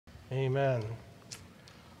Amen.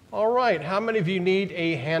 All right, how many of you need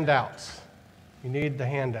a handout? You need the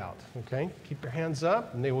handout, okay? Keep your hands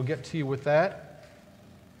up, and they will get to you with that.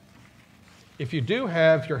 If you do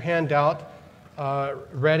have your handout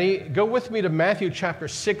ready, go with me to Matthew chapter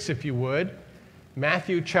 6, if you would.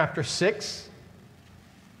 Matthew chapter 6.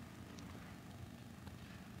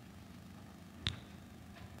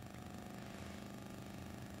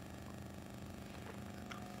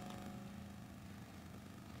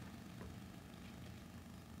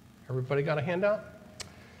 Everybody got a handout?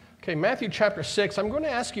 Okay, Matthew chapter 6. I'm going to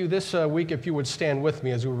ask you this week if you would stand with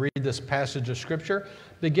me as we read this passage of Scripture,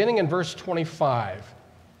 beginning in verse 25.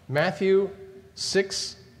 Matthew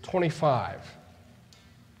 6:25.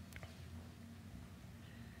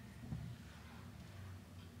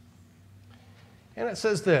 And it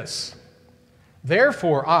says this,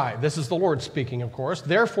 Therefore this is the Lord speaking, of course,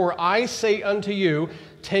 therefore I say unto you,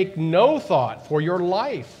 take no thought for your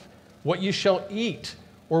life, what you shall eat,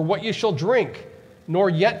 or what you shall drink, nor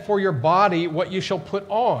yet for your body what you shall put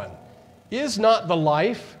on. Is not the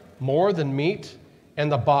life more than meat, and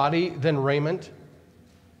the body than raiment?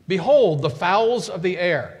 Behold, the fowls of the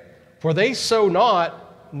air, for they sow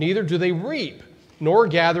not, neither do they reap, nor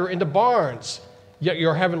gather into barns, yet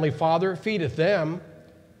your heavenly Father feedeth them.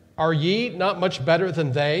 Are ye not much better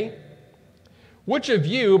than they? Which of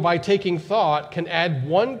you, by taking thought, can add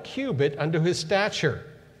 1 cubit unto his stature?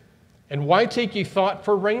 And why take ye thought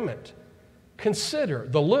for raiment? Consider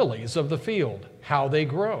the lilies of the field, how they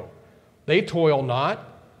grow. They toil not,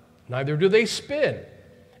 neither do they spin.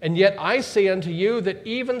 And yet I say unto you that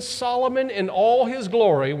even Solomon in all his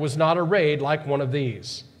glory was not arrayed like one of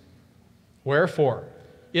these. Wherefore,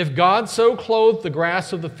 if God so clothed the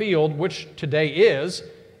grass of the field, which today is,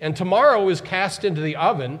 and tomorrow is cast into the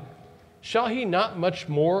oven, shall he not much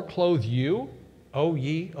more clothe you, O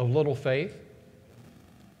ye of little faith?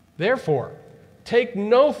 Therefore, take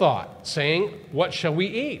no thought, saying, What shall we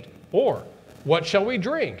eat? Or, what shall we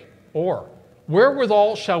drink? Or,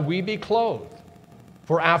 wherewithal shall we be clothed?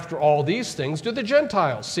 For after all these things do the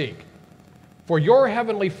Gentiles seek. For your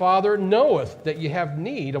heavenly Father knoweth that ye have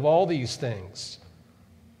need of all these things.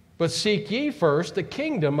 But seek ye first the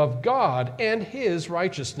kingdom of God and his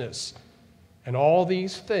righteousness, and all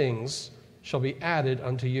these things shall be added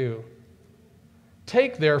unto you.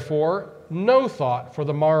 Take therefore no thought for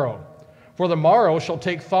the morrow shall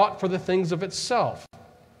take thought for the things of itself.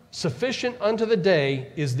 Sufficient unto the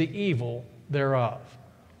day is the evil thereof.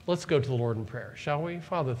 Let's go to the Lord in prayer, shall we?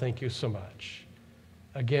 Father, thank you so much,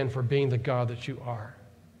 again, for being the God that you are.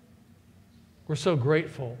 We're so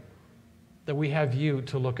grateful that we have you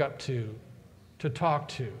to look up to talk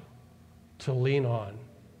to lean on,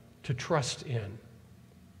 to trust in.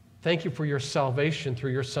 Thank you for your salvation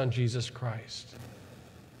through your Son, Jesus Christ.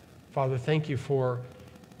 Father, thank you for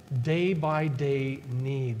day-by-day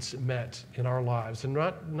needs met in our lives. And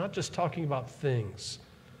not just talking about things,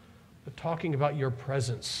 but talking about your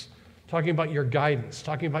presence, talking about your guidance,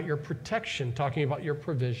 talking about your protection, talking about your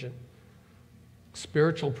provision,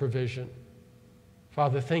 spiritual provision.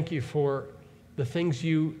 Father, thank you for the things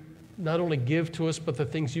you not only give to us, but the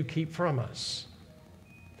things you keep from us,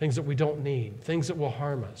 things that we don't need, things that will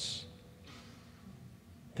harm us,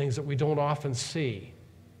 things that we don't often see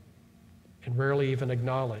and rarely even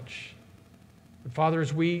acknowledge. But Father,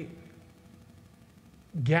 as we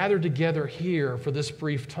gather together here for this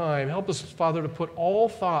brief time, help us, Father, to put all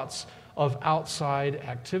thoughts of outside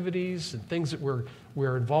activities and things that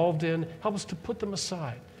we're involved in, help us to put them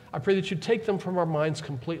aside. I pray that you take them from our minds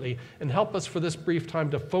completely and help us for this brief time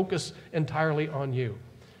to focus entirely on you.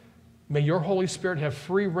 May your Holy Spirit have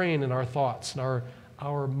free reign in our thoughts and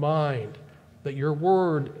our mind, that your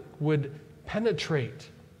word would penetrate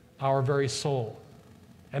our very soul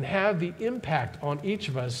and have the impact on each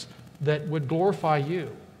of us that would glorify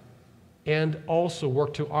you and also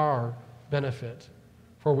work to our benefit.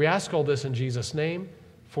 For we ask all this in Jesus' name,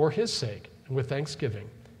 for his sake, and with thanksgiving.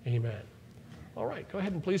 Amen. All right, go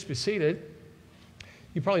ahead and please be seated.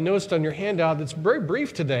 You probably noticed on your handout it's very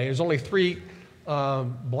brief today. There's only 3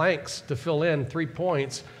 blanks to fill in, 3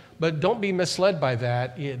 points. But don't be misled by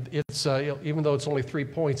that. It's even though it's only 3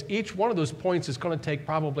 points, each one of those points is going to take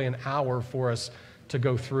probably an hour for us to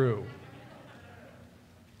go through.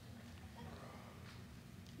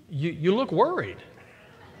 You look worried.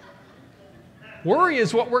 Worry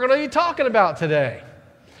is what we're going to be talking about today.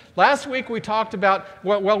 Last week we talked about,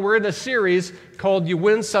 we're in a series called You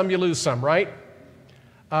Win Some, You Lose Some, right?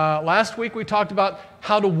 Last week we talked about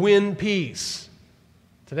how to win peace.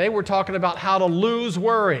 Today we're talking about how to lose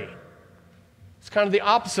worry. It's kind of the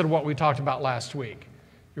opposite of what we talked about last week.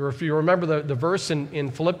 If you remember the verse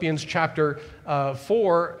in Philippians chapter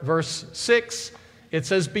 4, verse 6, it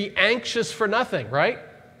says, be anxious for nothing, right?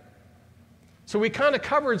 So we kind of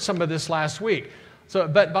covered some of this last week.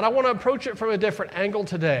 But I want to approach it from a different angle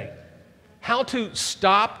today. How to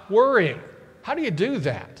stop worrying. How do you do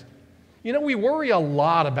that? You know, we worry a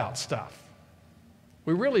lot about stuff.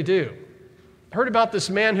 We really do. I heard about this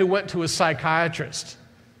man who went to a psychiatrist.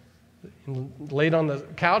 He laid on the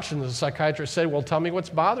couch, and the psychiatrist said, well, tell me what's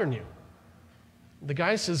bothering you. The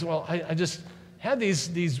guy says, well, I just had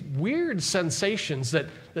these weird sensations that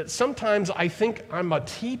sometimes I think I'm a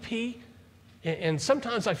teepee, and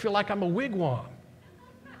sometimes I feel like I'm a wigwam.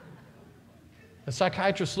 The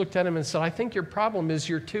psychiatrist looked at him and said, I think your problem is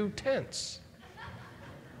you're too tense.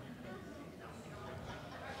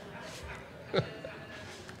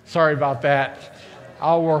 Sorry about that.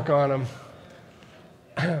 I'll work on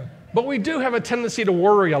them. But we do have a tendency to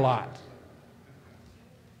worry a lot.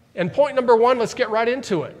 And point number one, let's get right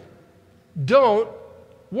into it. Don't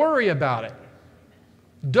worry about it.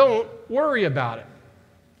 Don't worry about it.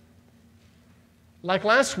 Like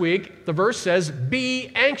last week, the verse says,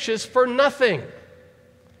 be anxious for nothing.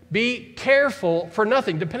 Be careful for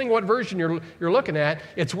nothing. Depending on what version you're looking at,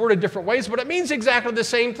 it's worded different ways, but it means exactly the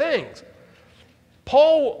same things.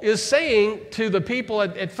 Paul is saying to the people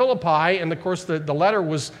at Philippi, and of course the letter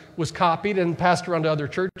was copied and passed around to other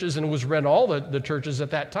churches and was read in all the churches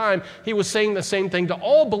at that time. He was saying the same thing to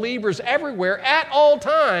all believers everywhere at all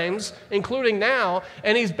times, including now.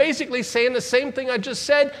 And he's basically saying the same thing I just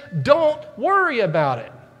said. Don't worry about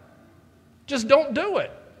it. Just don't do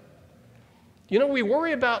it. You know, we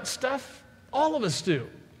worry about stuff. All of us do.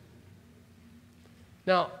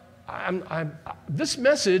 Now, this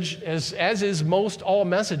message, as is most all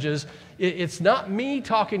messages, it's not me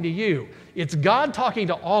talking to you. It's God talking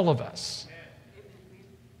to all of us.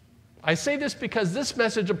 I say this because this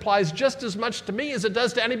message applies just as much to me as it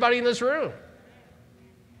does to anybody in this room.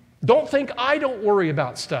 Don't think I don't worry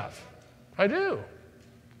about stuff. I do.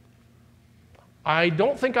 I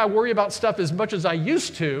don't think I worry about stuff as much as I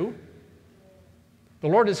used to. The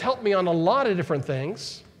Lord has helped me on a lot of different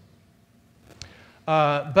things.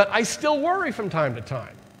 But I still worry from time to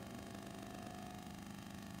time.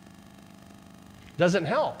 Doesn't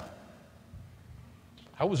help.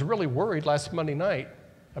 I was really worried last Monday night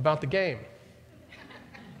about the game.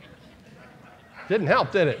 Didn't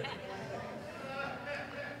help, did it?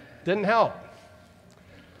 Didn't help.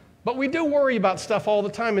 But we do worry about stuff all the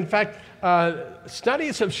time. In fact,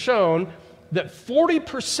 studies have shown that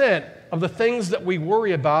 40% of the things that we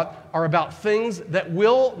worry about are about things that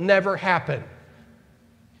will never happen.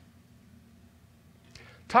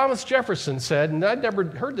 Thomas Jefferson said, and I'd never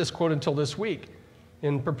heard this quote until this week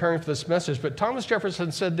in preparing for this message, but Thomas Jefferson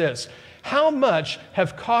said this, how much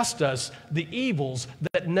have cost us the evils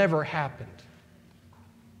that never happened?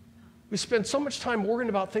 We spend so much time worrying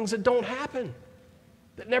about things that don't happen,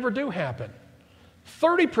 that never do happen.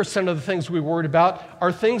 30% of the things we worried about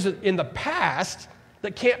are things in the past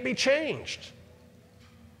that can't be changed.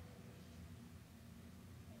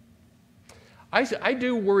 I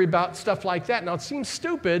do worry about stuff like that. Now, it seems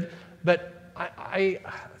stupid, but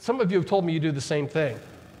some of you have told me you do the same thing.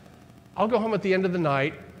 I'll go home at the end of the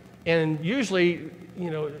night, and usually,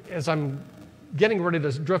 as I'm getting ready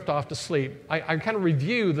to drift off to sleep, I kind of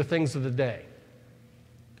review the things of the day.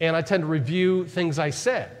 And I tend to review things I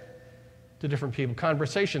said to different people,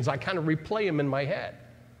 conversations. I kind of replay them in my head.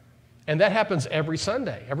 And that happens every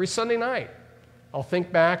Sunday night. I'll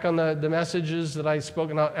think back on the messages that I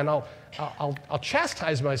spoke, and I'll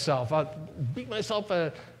chastise myself. I'll beat myself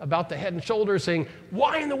about the head and shoulders, saying,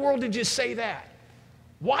 why in the world did you say that?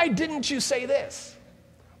 Why didn't you say this?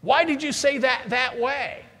 Why did you say that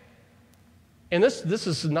way? And this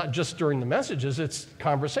is not just during the messages, it's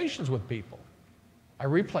conversations with people. I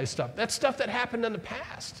replay stuff. That's stuff that happened in the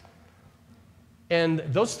past. And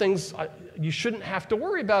those things you shouldn't have to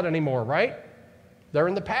worry about anymore, right? They're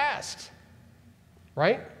in the past.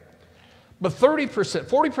 Right? But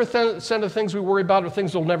 40% of the things we worry about are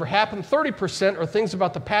things that will never happen. 30% are things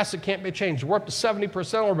about the past that can't be changed. We're up to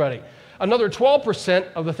 70% already. Another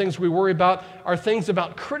 12% of the things we worry about are things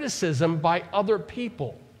about criticism by other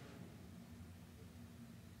people,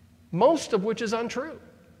 most of which is untrue.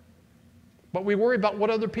 But we worry about what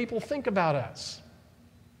other people think about us.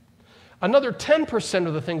 Another 10%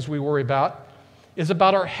 of the things we worry about is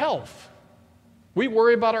about our health. We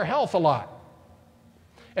worry about our health a lot.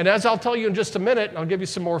 And as I'll tell you in just a minute, I'll give you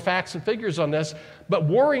some more facts and figures on this, but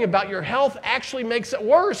worrying about your health actually makes it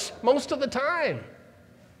worse most of the time.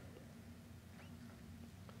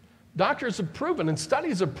 Doctors have proven, and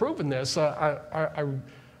studies have proven this.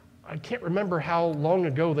 I can't remember how long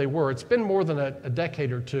ago they were. It's been more than a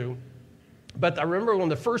decade or two. But I remember when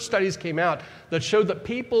the first studies came out that showed that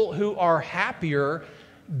people who are happier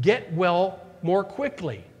get well more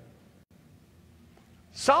quickly.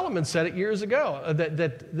 Solomon said it years ago,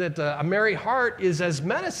 that a merry heart is as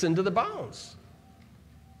medicine to the bones.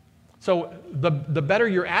 So the better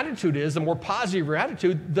your attitude is, the more positive your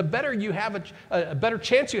attitude, the better you have a better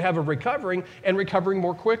chance you have of recovering and recovering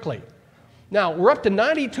more quickly. Now, we're up to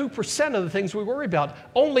 92% of the things we worry about.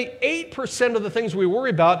 Only 8% of the things we worry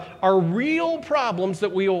about are real problems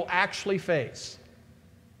that we will actually face.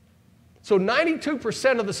 So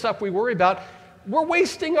 92% of the stuff we worry about, we're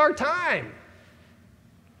wasting our time.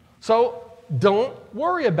 So don't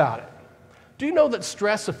worry about it. Do you know that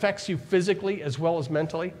stress affects you physically as well as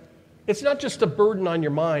mentally? It's not just a burden on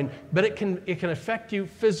your mind, but it can affect you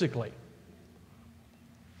physically.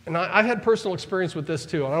 And I've had personal experience with this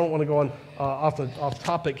too. And I don't want to go on off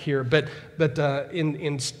topic here, but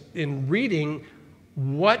in reading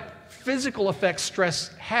what physical effects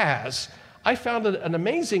stress has, I found an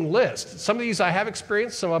amazing list. Some of these I have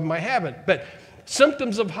experienced, some of them I haven't. But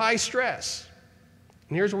symptoms of high stress.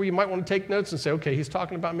 And here's where you might want to take notes and say, okay, he's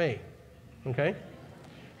talking about me. Okay?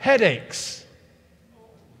 Headaches.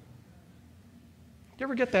 You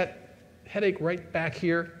ever get that headache right back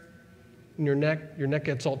here in your neck? Your neck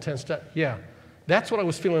gets all tensed up? Yeah. That's what I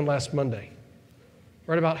was feeling last Monday,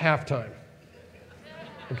 right about halftime.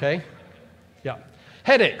 Okay? Yeah.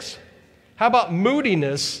 Headaches. How about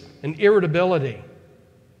moodiness and irritability?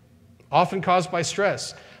 Often caused by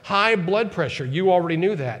stress. High blood pressure, you already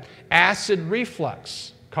knew that. Acid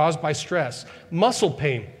reflux, caused by stress. Muscle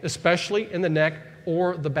pain, especially in the neck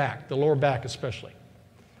or the back, the lower back especially.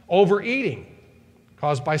 Overeating,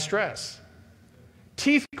 caused by stress.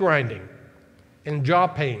 Teeth grinding and jaw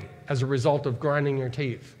pain as a result of grinding your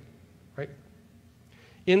teeth, right?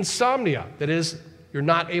 Insomnia, that is, you're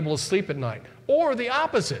not able to sleep at night. Or the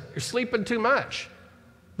opposite, you're sleeping too much.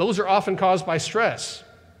 Those are often caused by stress.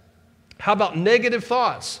 How about negative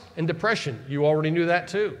thoughts and depression? You already knew that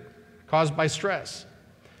too, caused by stress.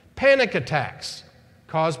 Panic attacks,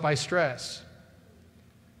 caused by stress.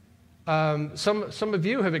 Some of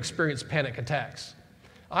you have experienced panic attacks.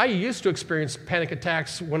 I used to experience panic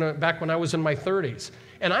attacks back when I was in my 30s.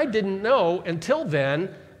 And I didn't know until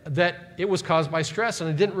then that it was caused by stress. And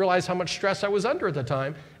I didn't realize how much stress I was under at the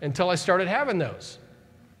time until I started having those.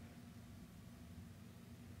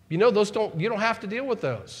 You know, you don't have to deal with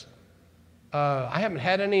those. I haven't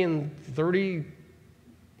had any in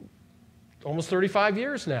almost 35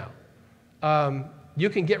 years now. You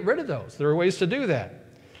can get rid of those. There are ways to do that.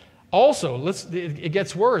 Also, it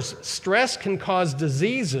gets worse. Stress can cause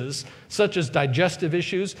diseases such as digestive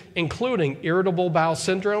issues, including irritable bowel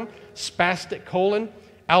syndrome, spastic colon,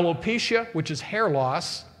 alopecia, which is hair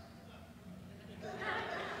loss.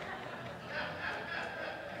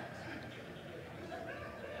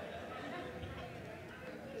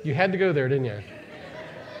 You had to go there, didn't you?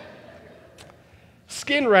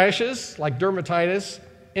 Skin rashes like dermatitis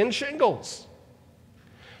and shingles.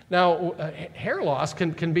 Now, hair loss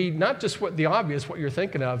can be not just what you're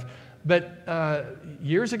thinking of, but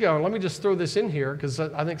years ago, and let me just throw this in here because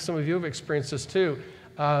I think some of you have experienced this too.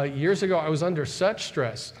 Years ago, I was under such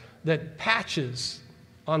stress that patches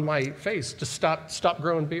on my face just stopped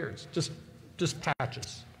growing beards. Just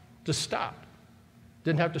patches. Just stopped.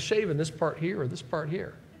 Didn't have to shave in this part here or this part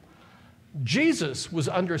here. Jesus was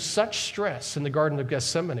under such stress in the Garden of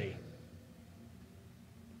Gethsemane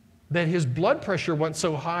that his blood pressure went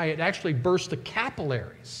so high it actually burst the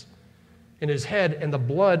capillaries in his head and the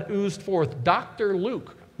blood oozed forth. Dr.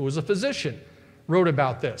 Luke, who was a physician, wrote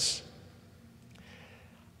about this.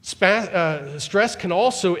 Stress can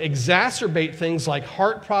also exacerbate things like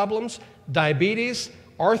heart problems, diabetes,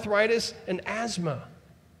 arthritis, and asthma.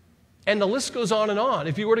 And the list goes on and on.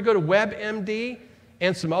 If you were to go to WebMD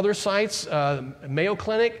and some other sites, Mayo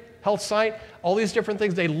Clinic, health site, all these different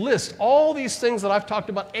things, they list all these things that I've talked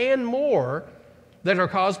about and more that are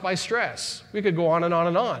caused by stress. We could go on and on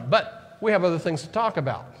and on, but we have other things to talk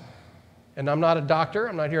about. And I'm not a doctor,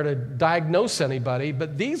 I'm not here to diagnose anybody,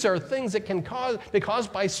 but these are things that can be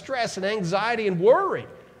caused by stress and anxiety and worry.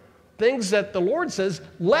 Things that the Lord says,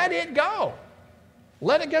 let it go.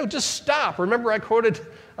 Let it go, just stop. Remember I quoted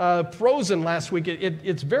Frozen last week.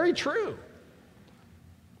 It's very true.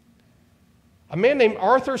 A man named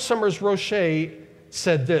Arthur Summers Roche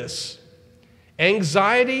said this: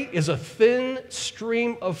 anxiety is a thin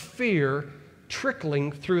stream of fear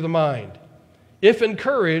trickling through the mind. If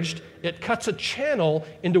encouraged, it cuts a channel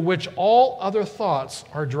into which all other thoughts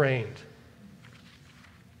are drained.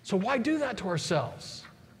 So why do that to ourselves?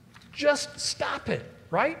 Just stop it,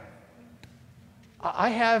 right? I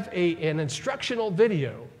have an instructional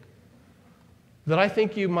video that I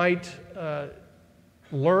think you might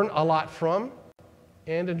learn a lot from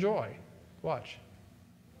and enjoy. Watch.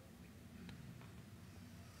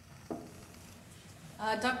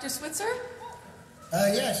 Dr. Switzer?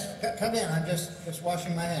 Yes, come in. I'm just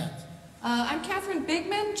washing my hands. I'm Catherine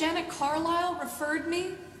Bigman. Janet Carlisle referred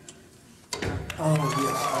me. Oh,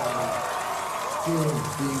 yes. Still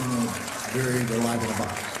being buried alive in a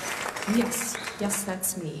box. Yes,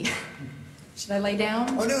 that's me. Should I lay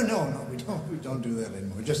down? Oh, no. We don't do that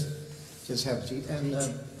anymore. Just have a seat. And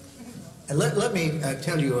let me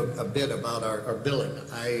tell you a bit about our billing.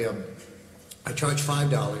 I charge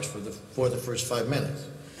 $5 for the first 5 minutes,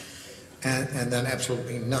 and then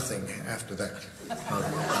absolutely nothing after that. How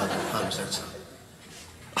does that sound?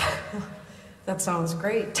 That sounds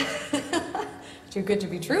great. Too good to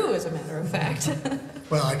be true, as a matter of fact.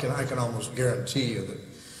 Well, I can almost guarantee you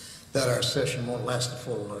that our session won't last the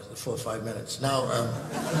full 5 minutes. Now,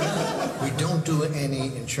 we don't do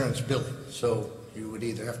any insurance billing, so you would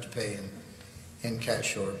either have to pay in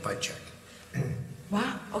cash or by check.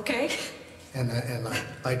 Wow, okay. And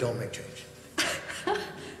I don't make change.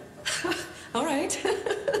 All right.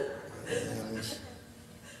 And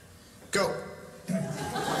go.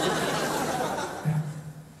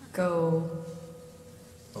 Go.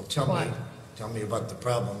 Well, What? tell me about the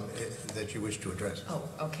problem that you wish to address. Oh,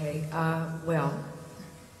 okay. Well,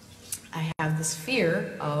 I have this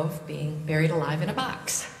fear of being buried alive in a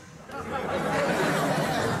box.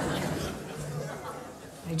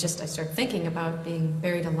 I start thinking about being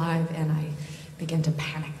buried alive and I begin to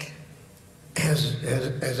panic. Has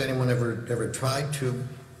anyone ever tried to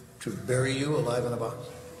bury you alive in a box?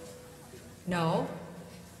 No,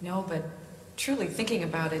 but truly thinking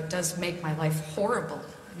about it does make my life horrible.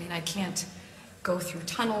 I mean, I can't go through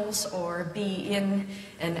tunnels or be in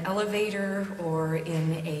an elevator or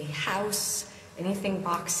in a house, anything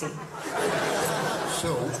boxy.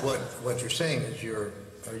 So what you're saying is you're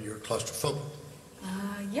claustrophobic.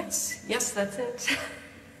 Yes, that's it.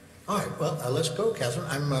 All right, well, let's go, Catherine.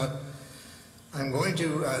 I'm going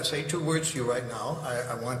to say 2 words to you right now.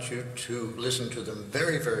 I want you to listen to them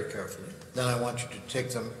very, very carefully. Then I want you to take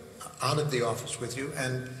them out of the office with you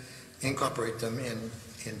and incorporate them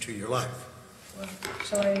into your life. Well,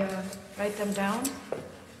 shall I write them down?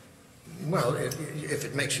 Well, if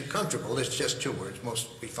it makes you comfortable, it's just 2 words.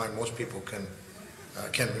 We find most people can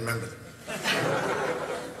remember them.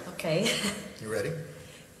 Okay. You ready?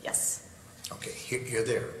 Yes. Okay, here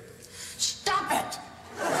there. Stop it!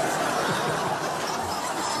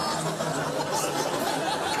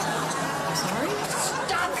 I'm sorry?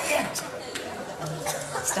 Stop it!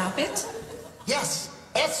 Stop it? Yes,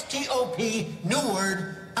 S-T-O-P, new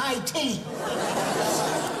word, I-T.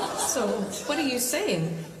 So, what are you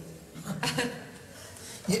saying?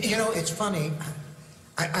 You know, it's funny.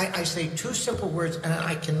 I say 2 simple words, and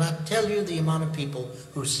I cannot tell you the amount of people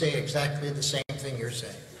who say exactly the same thing you're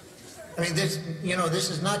saying. I mean, this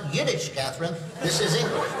is not Yiddish, Catherine. This is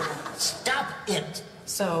English. Stop it.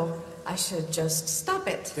 So, I should just stop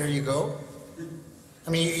it. There you go. I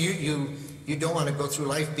mean, you don't want to go through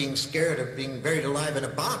life being scared of being buried alive in a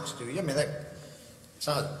box, do you? I mean, that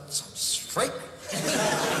sounds frightening.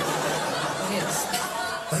 Yes.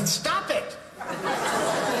 Then stop it.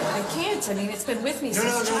 I can't. I mean, it's been with me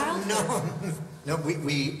since childhood. No,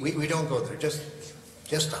 we don't go there. Just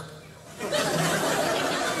stop.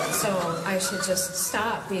 So I should just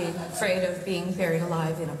stop being afraid of being buried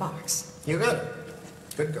alive in a box. You got it.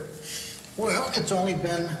 Good girl. Well, it's only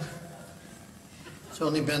been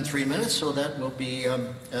 3 minutes, so that will be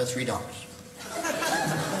 $3.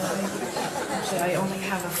 Actually, I only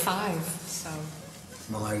have a 5, so.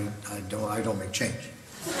 Well, I don't make change.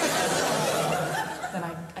 Then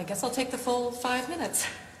I guess I'll take the full 5 minutes.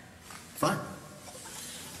 Fine.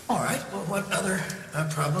 All right. Well, what other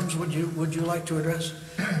problems would you like to address?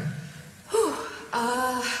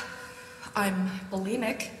 I'm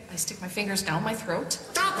bulimic. I stick my fingers down my throat.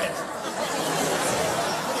 Stop it!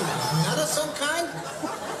 Nut of some kind?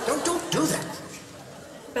 Don't do that.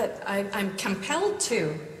 But I'm compelled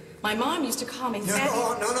to. My mom used to call me fatty.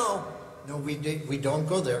 No, we don't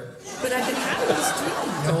go there. But I've been having this dream.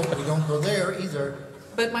 No, we don't go there either.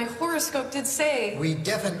 But my horoscope did say... We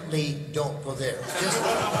definitely don't go there.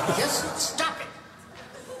 Just stop it.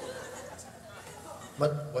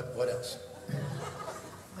 What else?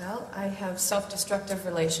 Well, I have self-destructive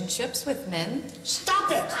relationships with men. Stop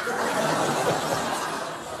it!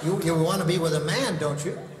 You want to be with a man, don't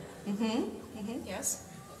you? Yes.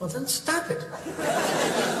 Well, then stop it.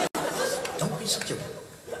 Don't be such a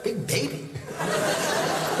big baby.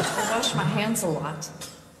 I wash my hands a lot.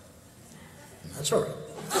 That's all right.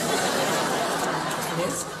 It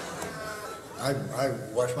is? I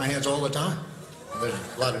wash my hands all the time. There's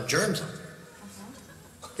a lot of germs on them.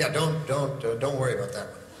 Yeah, don't worry about that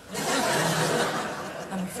one.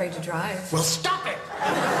 I'm afraid to drive. Well, stop it!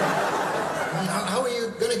 How are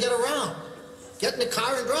you going to get around? Get in the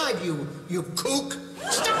car and drive, you kook.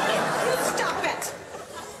 Stop it! You stop it!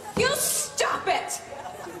 You stop it!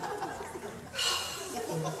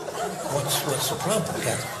 What's the problem,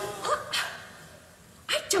 Kathy?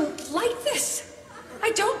 I don't like this.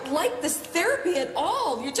 I don't like this therapy at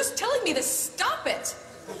all. You're just telling me to stop it.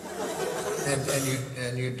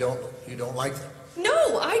 And you don't like them?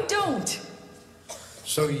 No, I don't.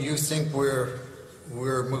 So you think we're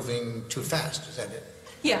moving too fast? Is that it?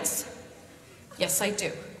 Yes. Yes, I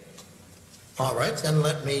do. All right, then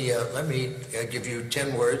let me give you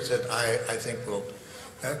 10 words that I think will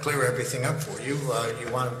clear everything up for you.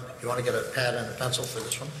 You want to get a pad and a pencil for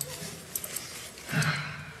this one? All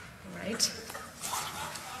right.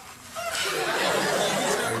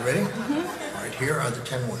 Are you ready? Mm-hmm. All right, here are the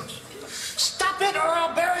 10 words. Stop it or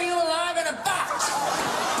I'll bury you alive in a box!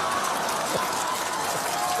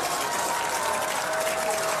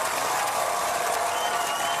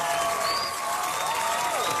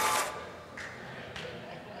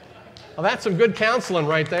 Well, that's some good counseling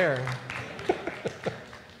right there.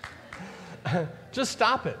 Just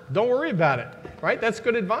stop it. Don't worry about it, right? That's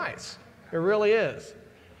good advice. It really is.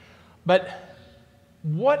 But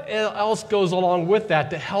what else goes along with that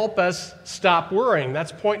to help us stop worrying?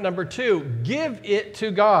 That's point number 2. Give it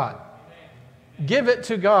to God. Give it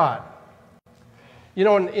to God. You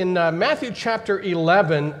know, in Matthew chapter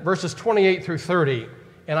 11, verses 28 through 30,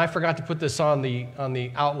 and I forgot to put this on the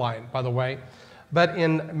outline, by the way, but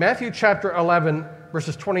in Matthew chapter 11,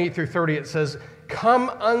 verses 28 through 30, it says, "Come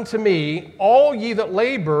unto me, all ye that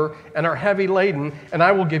labor and are heavy laden, and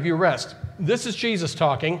I will give you rest." This is Jesus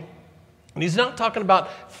talking. And he's not talking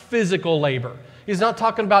about physical labor. He's not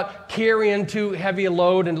talking about carrying too heavy a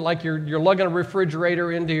load and like you're lugging a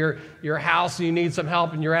refrigerator into your house and you need some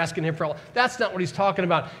help and you're asking him for help. That's not what he's talking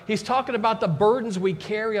about. He's talking about the burdens we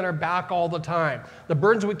carry on our back all the time, the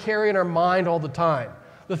burdens we carry in our mind all the time,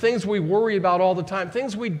 the things we worry about all the time,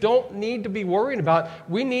 things we don't need to be worrying about.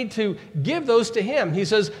 We need to give those to him. He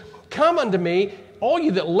says, "Come unto me, all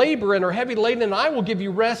you that labor and are heavy laden, and I will give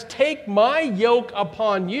you rest. Take my yoke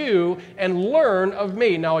upon you and learn of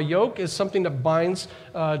me." Now, a yoke is something that binds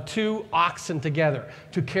 2 oxen together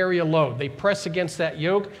to carry a load. They press against that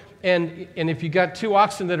yoke, and if you got 2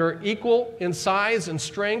 oxen that are equal in size and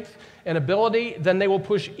strength and ability, then they will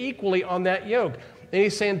push equally on that yoke. And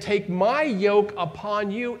he's saying, "Take my yoke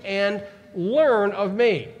upon you and learn of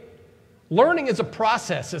me." Learning is a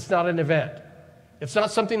process. It's not an event. It's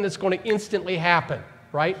not something that's going to instantly happen,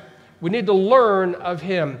 right? We need to learn of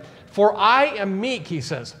him. "For I am meek," he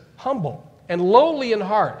says, "humble and lowly in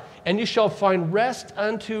heart, and you shall find rest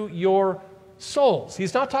unto your souls."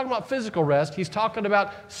 He's not talking about physical rest. He's talking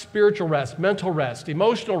about spiritual rest, mental rest,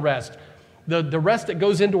 emotional rest, the rest that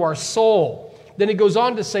goes into our soul. Then he goes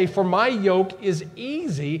on to say, "For my yoke is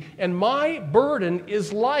easy and my burden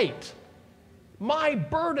is light." My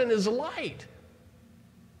burden is light.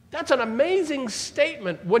 That's an amazing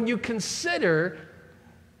statement when you consider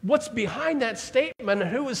what's behind that statement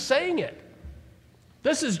and who is saying it.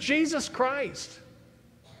 This is Jesus Christ.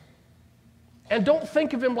 And don't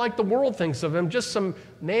think of him like the world thinks of him, just some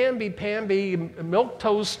namby-pamby,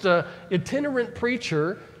 milquetoast, itinerant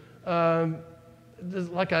preacher,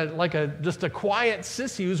 just a quiet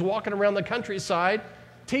sissy who's walking around the countryside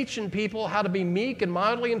teaching people how to be meek and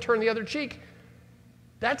mildly and turn the other cheek.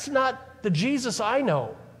 That's not the Jesus I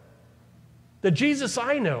know. The Jesus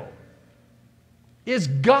I know is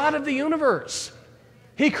God of the universe.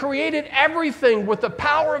 He created everything with the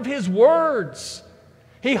power of his words.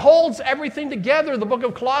 He holds everything together. The book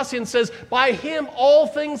of Colossians says, "By him all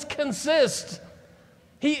things consist."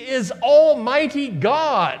 He is Almighty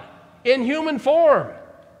God in human form.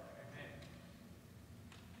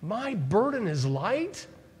 My burden is light?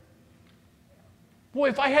 Boy,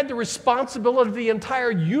 if I had the responsibility of the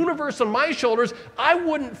entire universe on my shoulders, I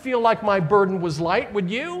wouldn't feel like my burden was light, would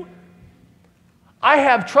you? I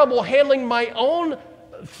have trouble handling my own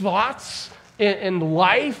thoughts and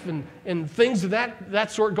life and things of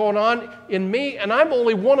that sort going on in me, and I'm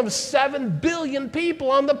only one of 7 billion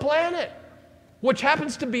people on the planet, which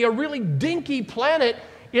happens to be a really dinky planet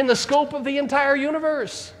in the scope of the entire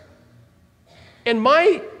universe. And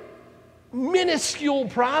my minuscule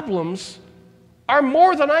problems are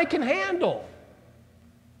more than I can handle.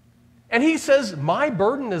 And he says, "My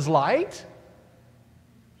burden is light."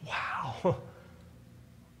 Wow.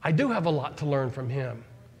 I do have a lot to learn from him.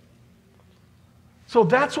 So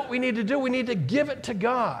that's what we need to do. We need to give it to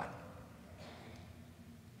God.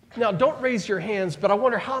 Now, don't raise your hands, but I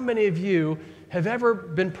wonder how many of you have ever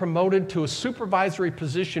been promoted to a supervisory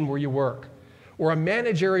position where you work, or a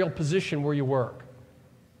managerial position where you work.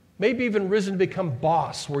 Maybe even risen to become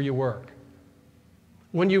boss where you work.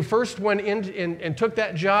 When you first went in and took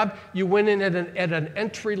that job, you went in at an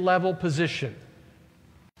entry-level position.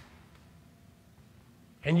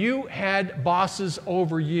 And you had bosses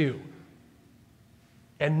over you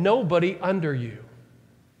and nobody under you.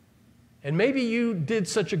 And maybe you did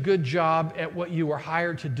such a good job at what you were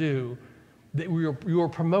hired to do that you were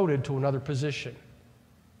promoted to another position.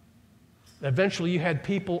 Eventually, you had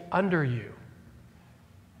people under you,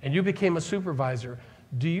 and you became a supervisor.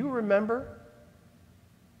 Do you remember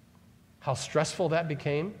how stressful that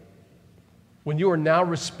became when you are now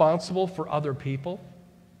responsible for other people?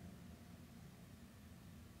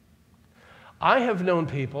 I have known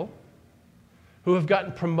people who have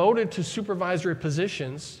gotten promoted to supervisory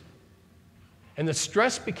positions, and the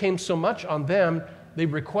stress became so much on them, they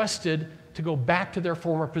requested to go back to their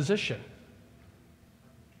former position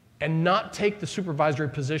and not take the supervisory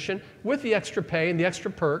position with the extra pay and the extra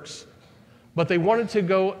perks, but they wanted to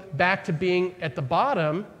go back to being at the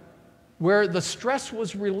bottom where the stress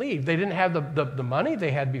was relieved. They didn't have the money they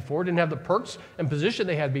had before, didn't have the perks and position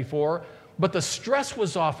they had before, but the stress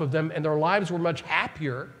was off of them and their lives were much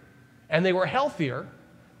happier and they were healthier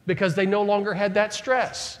because they no longer had that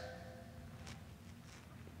stress.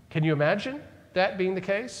 Can you imagine that being the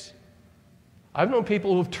case? I've known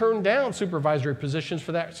people who have turned down supervisory positions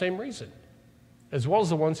for that same reason, as well as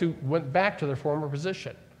the ones who went back to their former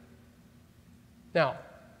position. Now,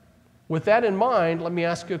 with that in mind, let me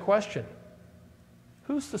ask you a question.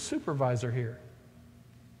 Who's the supervisor here?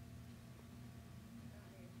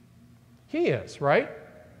 He is, right?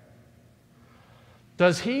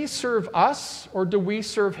 Does he serve us or do we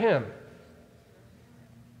serve him?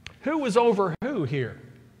 Who is over who here?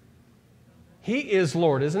 He is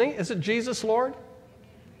Lord, isn't he? Isn't Jesus Lord?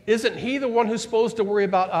 Isn't he the one who's supposed to worry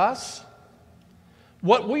about us?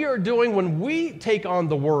 What we are doing when we take on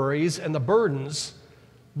the worries and the burdens,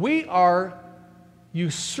 we are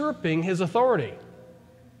usurping his authority.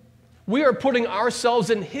 We are putting ourselves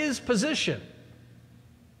in his position.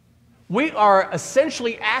 We are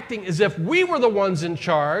essentially acting as if we were the ones in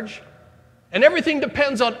charge, and everything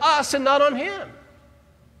depends on us and not on him.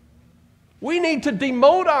 We need to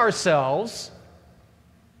demote ourselves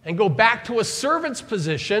and go back to a servant's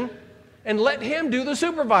position and let him do the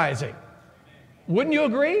supervising. Wouldn't you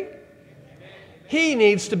agree? He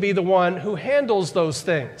needs to be the one who handles those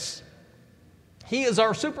things. He is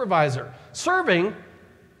our supervisor. Serving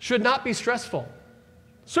should not be stressful.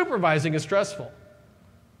 Supervising is stressful.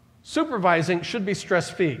 Supervising should be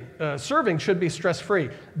stress-free. Serving should be stress-free.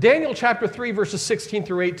 Daniel chapter 3, verses 16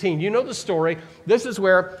 through 18. You know the story. This is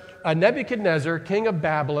where Nebuchadnezzar, king of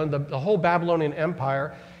Babylon, the whole Babylonian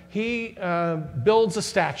empire, he builds a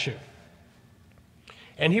statue.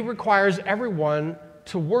 And he requires everyone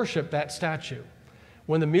to worship that statue.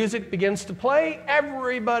 When the music begins to play,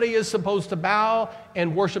 everybody is supposed to bow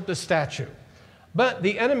and worship the statue. But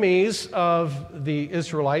the enemies of the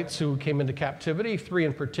Israelites who came into captivity, three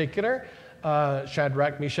in particular,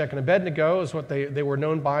 Shadrach, Meshach, and Abednego is what they were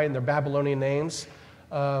known by in their Babylonian names.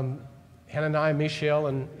 Hananiah, Mishael,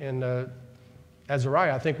 and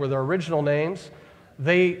Azariah, I think, were their original names.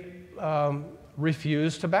 They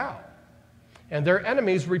refused to bow. And their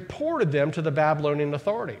enemies reported them to the Babylonian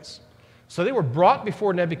authorities. So they were brought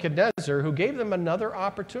before Nebuchadnezzar, who gave them another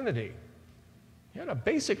opportunity. He had a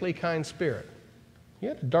basically kind spirit. He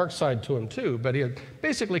had a dark side to him too, but he had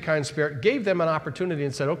basically kind spirit, gave them an opportunity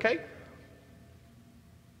and said, okay,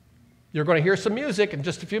 you're going to hear some music in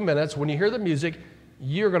just a few minutes. When you hear the music,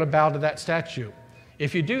 you're going to bow to that statue.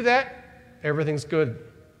 If you do that, everything's good.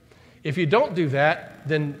 If you don't do that,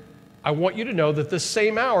 then I want you to know that this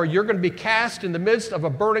same hour, you're going to be cast in the midst of a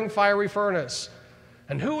burning fiery furnace.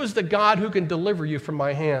 And who is the God who can deliver you from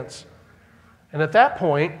my hands? And at that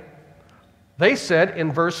point, they said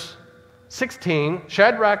in verse 16,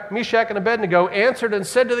 Shadrach, Meshach, and Abednego answered and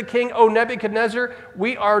said to the king, O Nebuchadnezzar,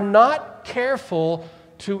 we are not careful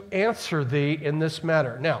to answer thee in this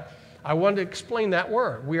matter. Now, I want to explain that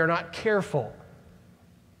word. We are not careful.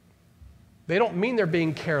 They don't mean they're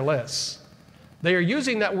being careless. They are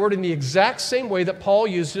using that word in the exact same way that Paul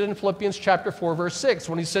used it in Philippians chapter 4, verse 6,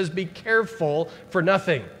 when he says, be careful for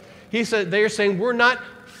nothing. He said, they are saying, we're not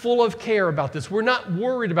full of care about this. We're not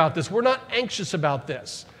worried about this. We're not anxious about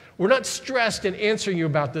this. We're not stressed in answering you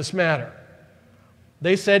about this matter.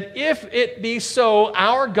 They said, if it be so,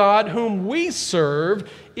 our God whom we serve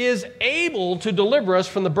is able to deliver us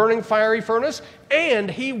from the burning fiery furnace, and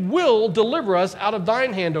he will deliver us out of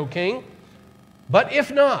thine hand, O king. But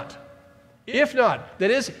if not,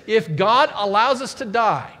 that is, if God allows us to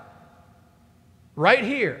die right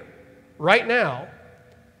here, right now,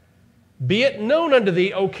 be it known unto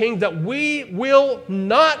thee, O king, that we will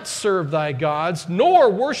not serve thy gods, nor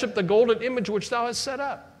worship the golden image which thou hast set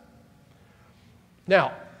up.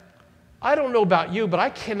 Now, I don't know about you, but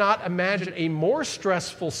I cannot imagine a more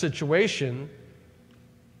stressful situation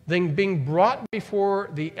than being brought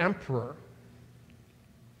before the emperor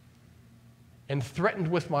and threatened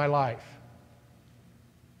with my life.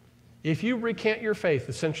 If you recant your faith,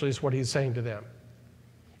 essentially is what he's saying to them.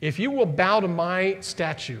 If you will bow to my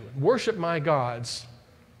statue and worship my gods,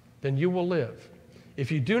 then you will live.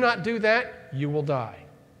 If you do not do that, you will die.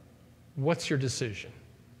 What's your decision?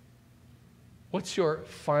 What's your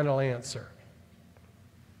final answer?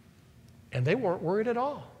 And they weren't worried at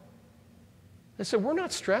all. They said, we're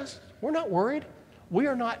not stressed. We're not worried. We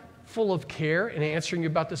are not full of care in answering you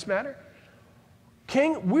about this matter.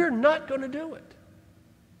 King, we're not going to do it.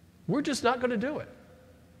 We're just not going to do it.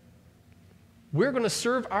 We're going to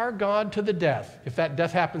serve our God to the death. If that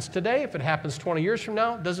death happens today, if it happens 20 years from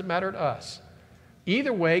now, it doesn't matter to us.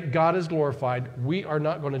 Either way, God is glorified. We are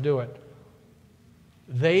not going to do it.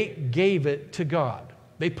 They gave it to God.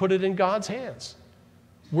 They put it in God's hands.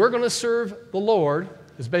 We're going to serve the Lord,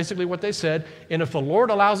 is basically what they said. And if the Lord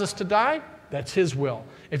allows us to die, that's his will.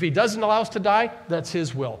 If he doesn't allow us to die, that's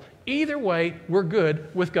his will. Either way, we're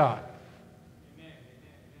good with God.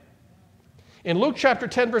 In Luke chapter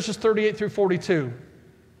 10, verses 38 through 42.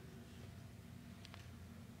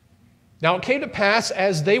 Now it came to pass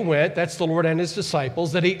as they went, that's the Lord and his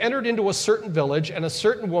disciples, that he entered into a certain village, and a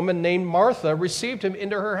certain woman named Martha received him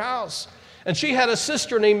into her house. And she had a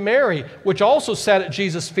sister named Mary, which also sat at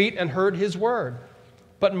Jesus' feet and heard his word.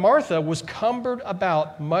 But Martha was cumbered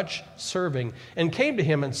about much serving, and came to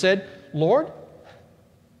him and said, Lord,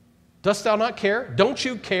 dost thou not care? Don't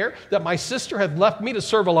you care that my sister hath left me to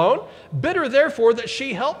serve alone? Bid her therefore that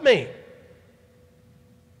she help me.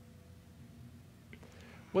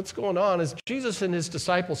 What's going on is Jesus and his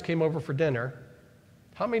disciples came over for dinner.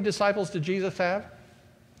 How many disciples did Jesus have?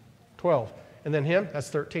 12. And then him, that's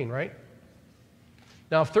 13, right?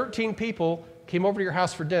 Now, if 13 people came over to your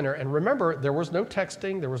house for dinner, and remember, there was no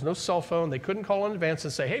texting, there was no cell phone, they couldn't call in advance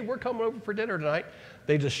and say, hey, we're coming over for dinner tonight.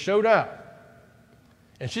 They just showed up.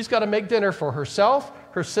 And she's got to make dinner for herself,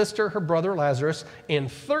 her sister, her brother Lazarus, and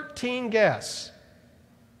 13 guests.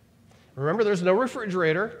 Remember, there's no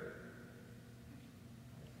refrigerator.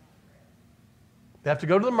 They have to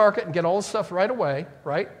go to the market and get all the stuff right away,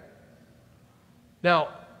 right? Now,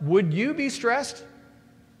 would you be stressed?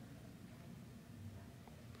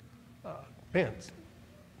 Man,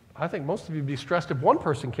 I think most of you would be stressed if one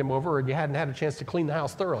person came over and you hadn't had a chance to clean the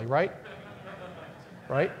house thoroughly, right?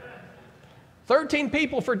 Right? 13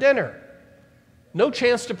 people for dinner. No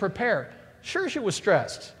chance to prepare. Sure, she was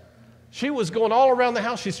stressed. She was going all around the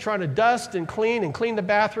house. She's trying to dust and clean the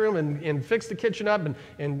bathroom and fix the kitchen up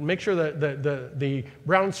and make sure that the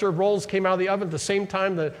brown and served rolls came out of the oven at the same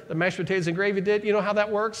time the mashed potatoes and gravy did. You know how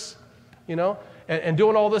that works? You know? And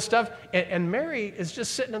doing all this stuff. And Mary is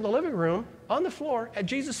just sitting in the living room on the floor at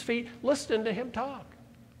Jesus' feet listening to him talk.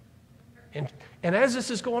 And as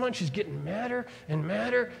this is going on, she's getting madder and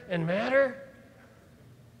madder and madder.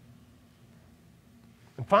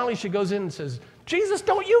 And finally she goes in and says, Jesus,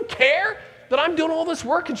 don't you care that I'm doing all this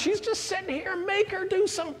work and she's just sitting here? Make her do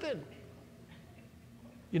something.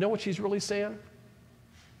 You know what she's really saying?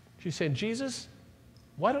 She's saying, Jesus,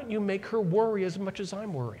 why don't you make her worry as much as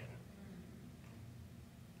I'm worrying?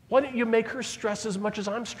 Why don't you make her stress as much as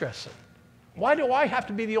I'm stressing? Why do I have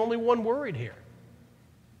to be the only one worried here?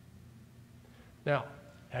 Now,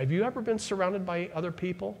 have you ever been surrounded by other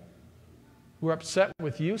people who are upset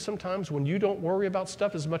with you sometimes when you don't worry about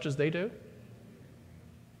stuff as much as they do?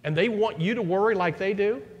 And they want you to worry like they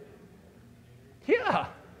do? Yeah.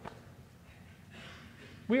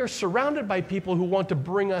 We are surrounded by people who want to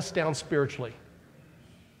bring us down spiritually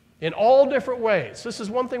in all different ways. This is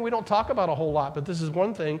one thing we don't talk about a whole lot, but this is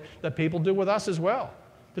one thing that people do with us as well,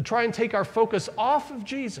 to try and take our focus off of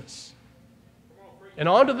Jesus and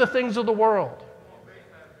onto the things of the world.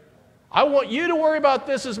 I want you to worry about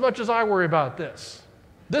this as much as I worry about this.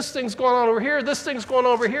 This thing's going on over here, this thing's going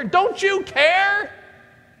on over here. Don't you care?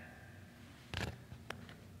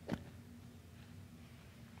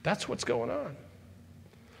 That's what's going on.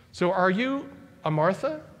 So are you a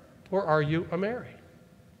Martha or are you a Mary?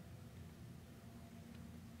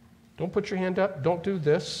 Don't put your hand up. Don't do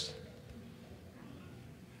this.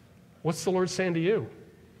 What's the Lord saying to you?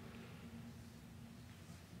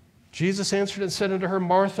 Jesus answered and said unto her,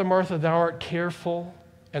 Martha, Martha, thou art careful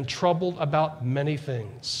and troubled about many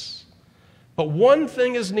things. But one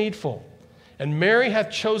thing is needful, and Mary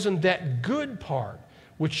hath chosen that good part,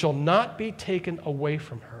 which shall not be taken away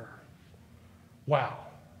from her. Wow.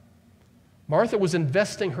 Martha was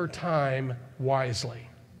investing her time wisely.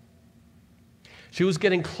 She was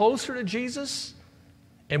getting closer to Jesus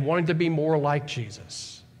and wanting to be more like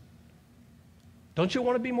Jesus. Don't you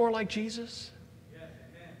want to be more like Jesus? Yes,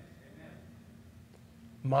 amen. Amen.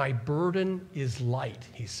 My burden is light,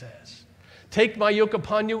 he says. Take my yoke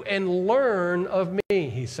upon you and learn of me,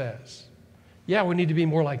 he says. Yeah, we need to be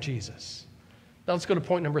more like Jesus. Now let's go to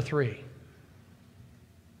point number 3.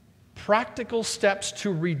 Practical steps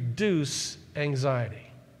to reduce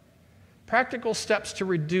anxiety. Practical steps to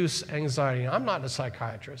reduce anxiety. I'm not a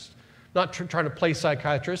psychiatrist, not trying to play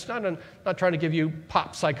psychiatrist, not trying to give you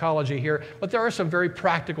pop psychology here, but there are some very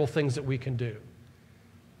practical things that we can do.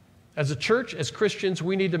 As a church, as Christians,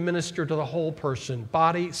 we need to minister to the whole person,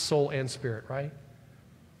 body, soul, and spirit, right?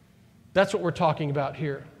 That's what we're talking about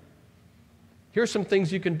here. Here's some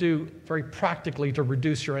things you can do very practically to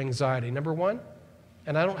reduce your anxiety. Number 1,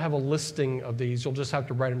 and I don't have a listing of these, you'll just have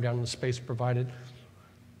to write them down in the space provided.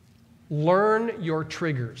 Learn your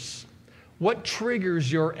triggers. What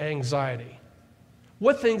triggers your anxiety?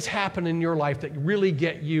 What things happen in your life that really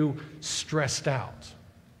get you stressed out?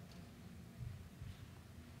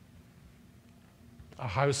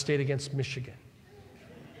 Ohio State against Michigan.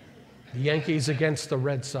 The Yankees against the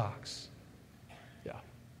Red Sox. Yeah.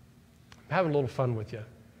 I'm having a little fun with you.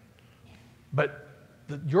 But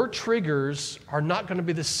your triggers are not going to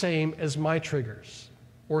be the same as my triggers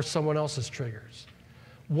or someone else's triggers.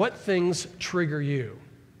 What things trigger you?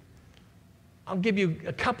 I'll give you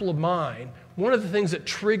a couple of mine. One of the things that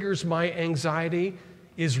triggers my anxiety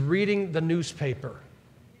is reading the newspaper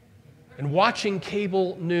and watching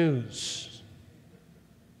cable news.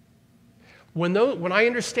 When I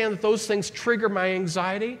understand that those things trigger my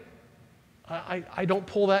anxiety, I don't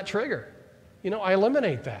pull that trigger. I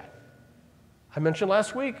eliminate that. I mentioned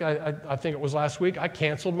last week, I think it was last week, I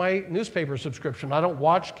canceled my newspaper subscription. I don't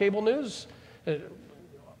watch cable news.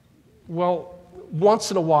 Well,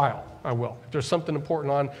 once in a while, I will. If there's something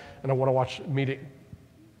important on and I want to watch meeting.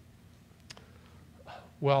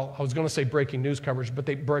 Well, I was going to say breaking news coverage,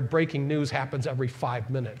 but breaking news happens every 5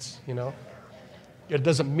 minutes, It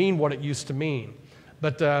doesn't mean what it used to mean.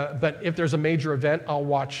 But if there's a major event, I'll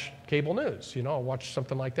watch cable news. I'll watch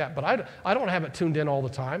something like that. But I don't have it tuned in all the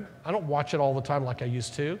time. I don't watch it all the time like I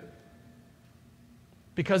used to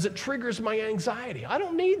because it triggers my anxiety. I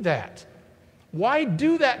don't need that. Why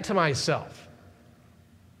do that to myself?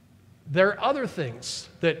 There are other things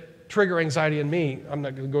that trigger anxiety in me. I'm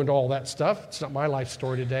not going to go into all that stuff. It's not my life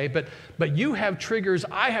story today. But you have triggers.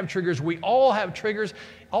 I have triggers. We all have triggers.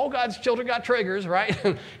 All God's children got triggers,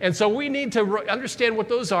 right? And so we need to understand what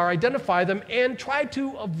those are, identify them, and try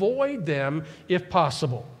to avoid them if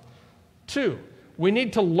possible. 2, we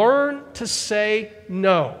need to learn to say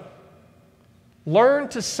no. Learn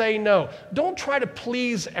to say no. Don't try to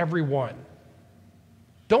please everyone.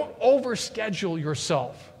 Don't overschedule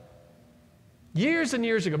yourself. Years and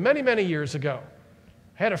years ago, many, many years ago,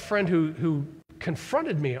 I had a friend who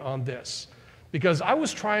confronted me on this because I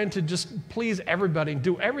was trying to just please everybody and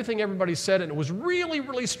do everything everybody said, and it was really,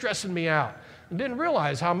 really stressing me out. I didn't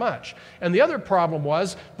realize how much. And the other problem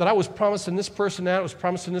was that I was promising this person that, I was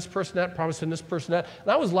promising this person that, promising this person that, and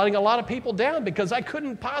I was letting a lot of people down because I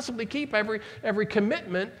couldn't possibly keep every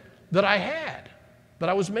commitment that I had, that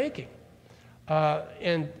I was making.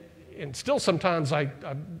 And still sometimes I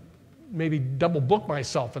maybe double book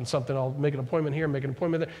myself in something. I'll make an appointment here, make an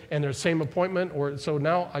appointment there, and there's the same appointment. So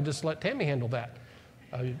now I just let Tammy handle that.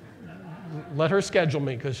 Let her schedule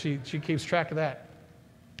me because she keeps track of that.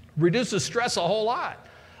 Reduces stress a whole lot.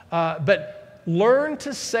 But learn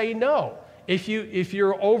to say no. If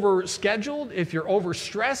you're overscheduled, if you're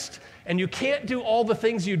overstressed, and you can't do all the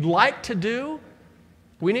things you'd like to do,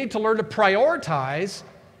 we need to learn to prioritize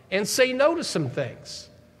and say no to some things.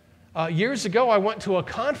 Years ago, I went to a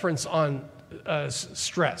conference on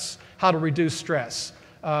stress, how to reduce stress.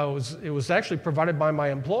 It was actually provided by my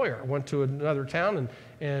employer. I went to another town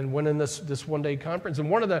and went in this one-day conference. And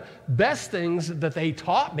one of the best things that they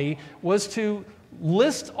taught me was to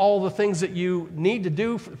list all the things that you need to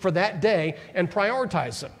do for that day and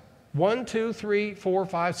prioritize them. 1, 2, 3, 4,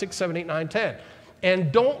 5, 6, 7, 8, 9, 10.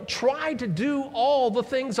 And don't try to do all the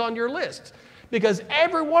things on your list, because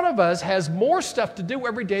every one of us has more stuff to do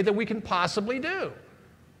every day than we can possibly do.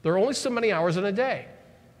 There are only so many hours in a day.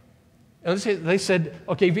 And they said,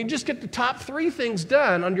 okay, if you just get the top 3 things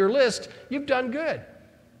done on your list, you've done good.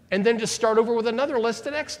 And then just start over with another list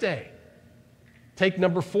the next day. Take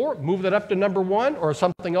number 4, move that up to number 1, or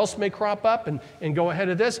something else may crop up and go ahead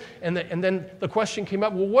of this. And then the question came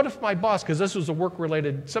up, well, what if my boss, because this was a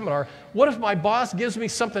work-related seminar, what if my boss gives me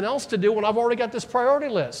something else to do when I've already got this priority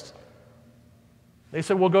list? They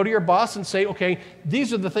said, well, go to your boss and say, okay,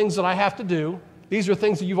 these are the things that I have to do. These are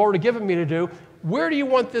things that you've already given me to do. Where do you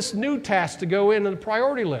want this new task to go in the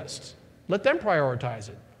priority list? Let them prioritize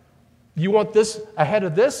it. You want this ahead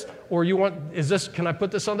of this, or can I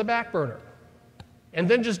put this on the back burner? And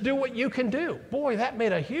then just do what you can do. Boy, that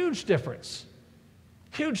made a huge difference.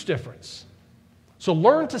 Huge difference. So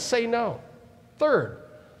learn to say no. Third,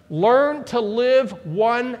 learn to live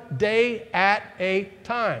one day at a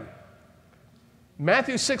time.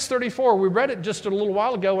 Matthew 6:34, we read it just a little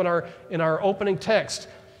while ago in our opening text.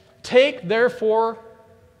 Take, therefore,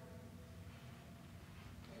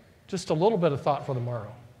 just a little bit of thought for the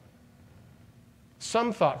morrow.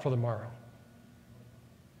 Some thought for the morrow.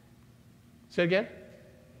 Say it again.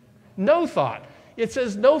 No thought. It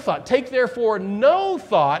says no thought. Take, therefore, no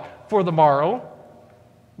thought for the morrow.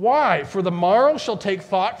 Why? For the morrow shall take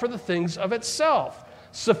thought for the things of itself.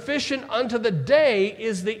 Sufficient unto the day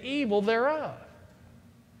is the evil thereof.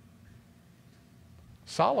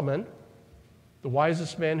 Solomon, the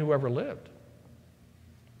wisest man who ever lived,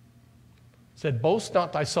 said, boast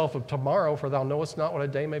not thyself of tomorrow, for thou knowest not what a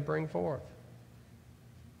day may bring forth.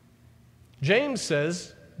 James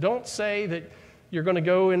says, don't say that you're going to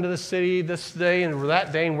go into the city this day and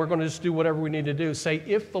that day and we're going to just do whatever we need to do. Say,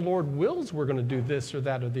 if the Lord wills, we're going to do this or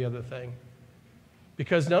that or the other thing.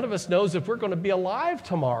 Because none of us knows if we're going to be alive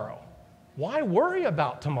tomorrow. Why worry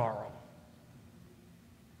about tomorrow?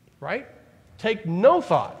 Right? Take no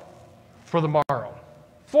thought for the morrow.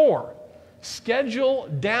 4, schedule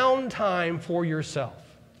downtime for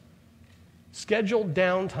yourself. Schedule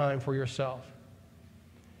downtime for yourself.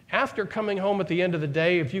 After coming home at the end of the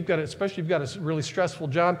day, especially if you've got a really stressful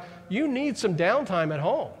job, you need some downtime at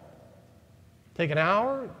home. Take an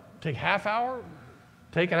hour, take half hour,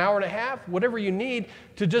 take an hour and a half, whatever you need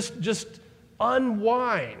to just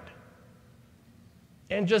unwind.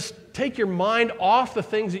 And just take your mind off the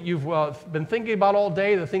things that you've been thinking about all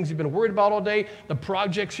day, the things you've been worried about all day, the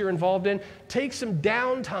projects you're involved in. Take some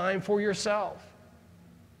downtime for yourself.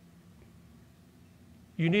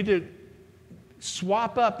 You need to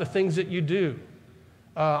swap up the things that you do.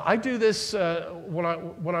 I do this when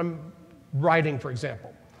I'm writing, for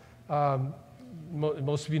example.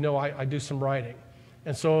 Most of you know I do some writing.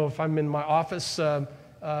 And so if I'm in my office, my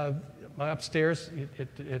upstairs,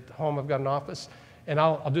 at home I've got an office, and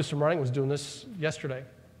I'll do some writing. I was doing this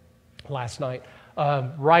last night.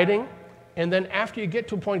 Writing, and then after you get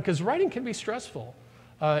to a point, because writing can be stressful,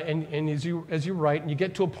 and as you write, and you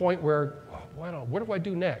get to a point where, what do I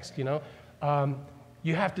do next,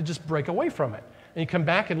 you have to just break away from it. And you come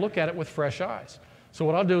back and look at it with fresh eyes. So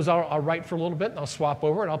what I'll do is I'll write for a little bit, and I'll swap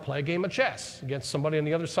over, and I'll play a game of chess against somebody on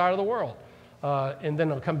the other side of the world. And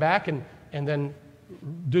then I'll come back and then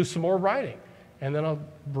do some more writing. And then I'll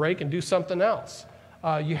break and do something else.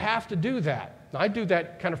 You have to do that. I do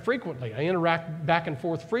that kind of frequently. I interact back and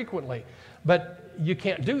forth frequently. But you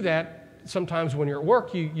can't do that sometimes when you're at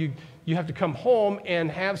work. You have to come home and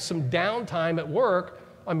have some downtime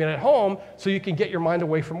at home, so you can get your mind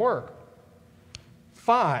away from work.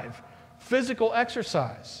 5, physical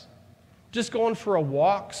exercise. Just going for a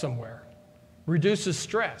walk somewhere reduces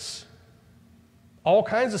stress. All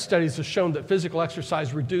kinds of studies have shown that physical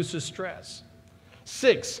exercise reduces stress.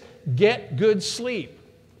 6, get good sleep.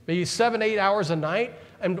 Maybe 7-8 hours a night.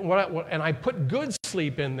 And I put good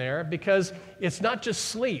sleep in there because it's not just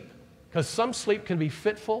sleep. Because some sleep can be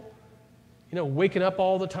fitful, waking up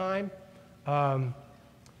all the time.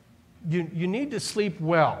 You need to sleep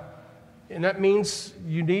well. And that means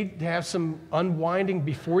you need to have some unwinding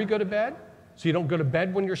before you go to bed, so you don't go to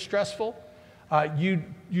bed when you're stressful.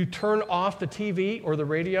 You turn off the TV or the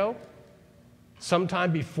radio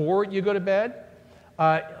sometime before you go to bed.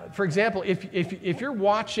 For example, if you're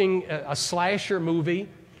watching a slasher movie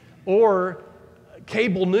or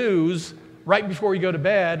cable news right before you go to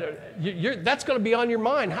bed, that's going to be on your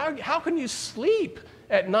mind. How can you sleep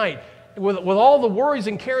at night with all the worries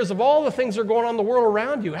and cares of all the things that are going on in the world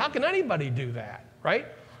around you? How can anybody do that, right?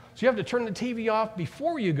 So you have to turn the TV off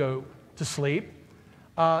before you go to sleep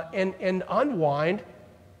and unwind,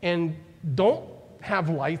 and don't have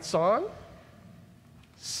lights on,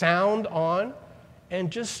 sound on,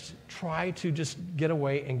 and just try to just get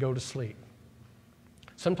away and go to sleep.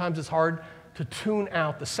 Sometimes it's hard to tune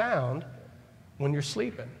out the sound when you're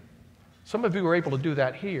sleeping. Some of you are able to do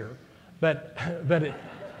that here. but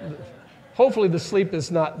hopefully the sleep is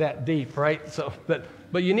not that deep, right? So,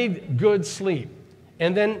 but you need good sleep.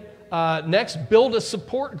 And then next, build a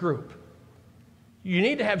support group. You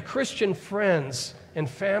need to have Christian friends and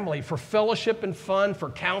family for fellowship and fun, for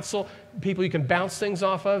counsel, people you can bounce things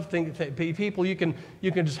off of, people you can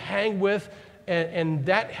just hang with, and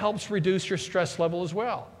that helps reduce your stress level as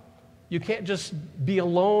well. You can't just be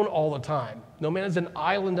alone all the time. No man is an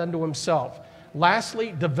island unto himself.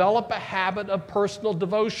 Lastly, develop a habit of personal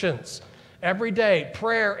devotions. Every day,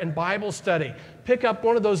 prayer and Bible study. Pick up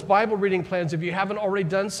one of those Bible reading plans if you haven't already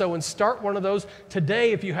done so, and start one of those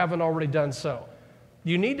today if you haven't already done so.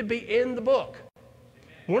 You need to be in the book.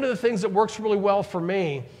 One of the things that works really well for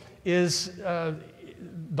me is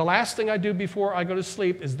the last thing I do before I go to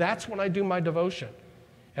sleep is that's when I do my devotion.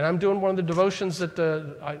 And I'm doing one of the devotions that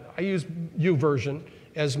I use YouVersion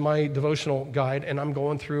as my devotional guide, and I'm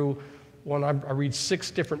going through one. I read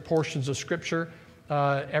 6 different portions of Scripture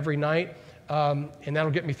every night, and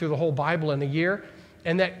that'll get me through the whole Bible in a year.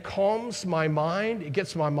 And that calms my mind. It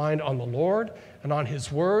gets my mind on the Lord and on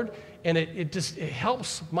His Word, and it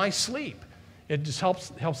helps my sleep. It just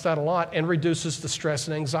helps that a lot and reduces the stress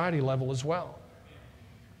and anxiety level as well.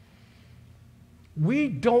 We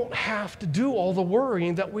don't have to do all the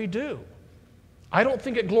worrying that we do. I don't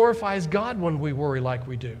think it glorifies God when we worry like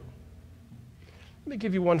we do. Let me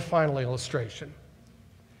give you one final illustration.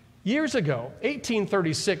 Years ago,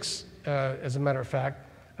 1836, as a matter of fact,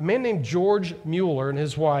 a man named George Mueller and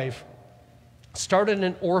his wife started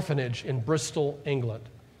an orphanage in Bristol, England.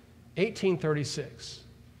 1836.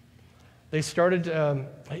 They started,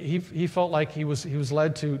 he felt like he was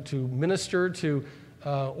led to minister to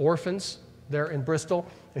orphans there in Bristol.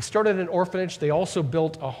 They started an orphanage. They also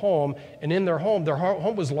built a home, and in their home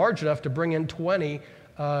was large enough to bring in 20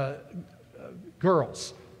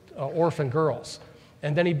 girls, orphan girls.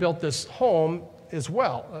 And then he built this home as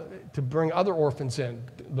well to bring other orphans in,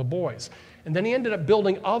 the boys. And then he ended up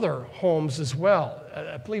building other homes as well.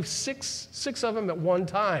 I believe six of them at one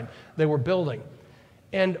time they were building.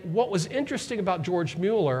 And what was interesting about George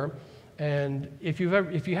Mueller, and if you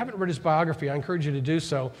haven't read his biography, I encourage you to do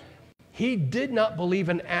so, he did not believe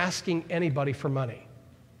in asking anybody for money.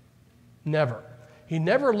 Never. He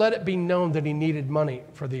never let it be known that he needed money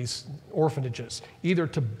for these orphanages, either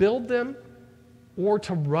to build them or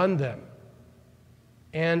to run them.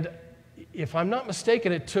 And if I'm not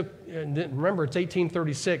mistaken, it took, remember it's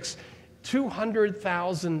 1836,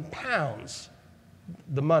 200,000 pounds,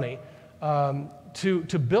 the money,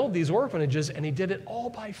 to build these orphanages, and he did it all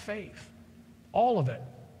by faith, all of it.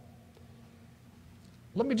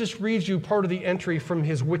 Let me just read you part of the entry from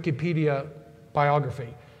his Wikipedia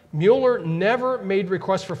biography. Mueller never made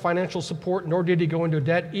requests for financial support, nor did he go into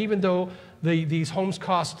debt, even though these homes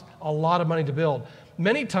cost a lot of money to build.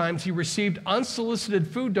 Many times he received unsolicited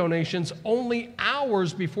food donations only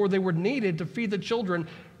hours before they were needed to feed the children,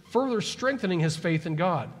 further strengthening his faith in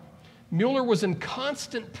God. Mueller was in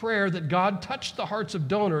constant prayer that God touched the hearts of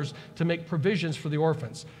donors to make provisions for the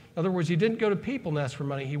orphans. In other words, he didn't go to people and ask for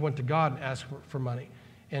money. He went to God and asked for money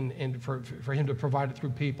and for him to provide it through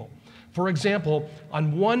people. For example,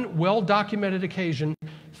 on one well-documented occasion,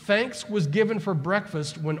 thanks was given for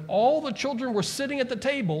breakfast when all the children were sitting at the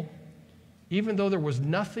table, even though there was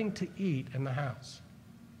nothing to eat in the house.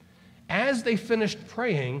 As they finished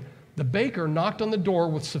praying, the baker knocked on the door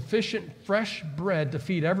with sufficient fresh bread to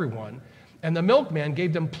feed everyone, and the milkman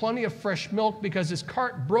gave them plenty of fresh milk because his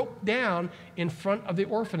cart broke down in front of the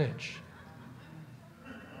orphanage.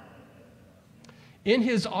 In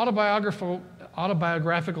his autobiographical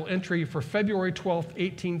entry for February 12,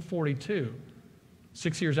 1842,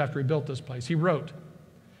 6 years after he built this place, he wrote,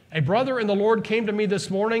 "A brother in the Lord came to me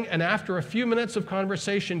this morning, and after a few minutes of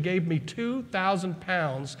conversation gave me 2,000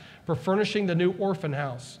 pounds for furnishing the new orphan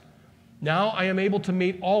house. Now I am able to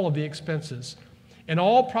meet all of the expenses. In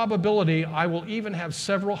all probability, I will even have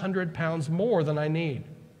several hundred pounds more than I need.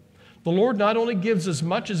 The Lord not only gives as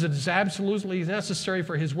much as it is absolutely necessary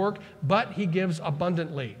for His work, but He gives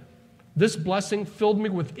abundantly. This blessing filled me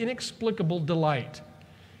with inexplicable delight.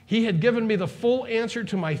 He had given me the full answer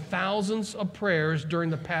to my thousands of prayers during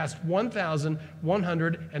the past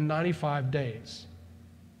 1,195 days."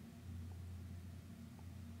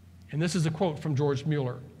 And this is a quote from George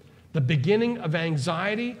Mueller. "The beginning of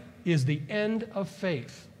anxiety is the end of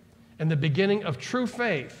faith, and the beginning of true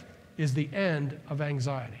faith is the end of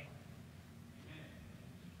anxiety."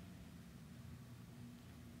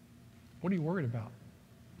 What are you worried about?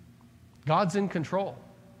 God's in control.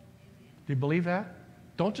 Do you believe that?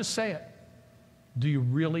 Don't just say it. Do you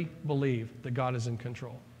really believe that God is in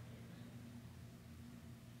control?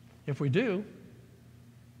 If we do,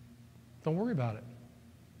 Don't worry about it.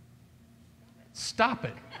 Stop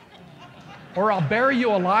it. Or I'll bury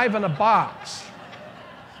you alive in a box.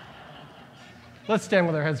 Let's stand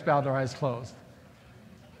with our heads bowed and our eyes closed.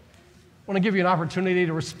 I want to give you an opportunity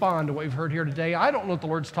to respond to what you've heard here today. I don't know what the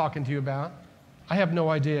Lord's talking to you about. I have no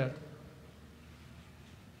idea.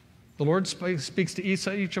 The Lord speaks to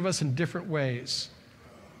each of us in different ways.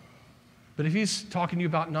 But if He's talking to you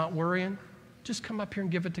about not worrying, just come up here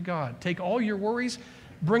and give it to God. Take all your worries,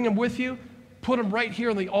 bring them with you, put them right here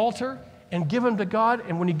on the altar, and give them to God.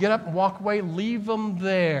 And when you get up and walk away, leave them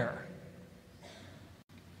there.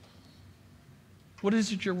 What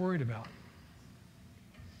is it you're worried about?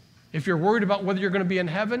 If you're worried about whether you're going to be in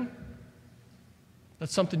heaven,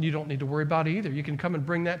 that's something you don't need to worry about either. You can come and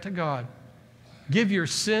bring that to God. Give your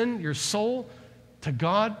sin, your soul, to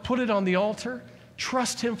God. Put it on the altar.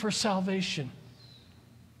 Trust Him for salvation.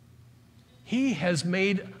 He has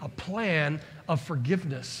made a plan of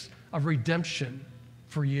forgiveness, of redemption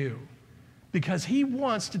for you, because He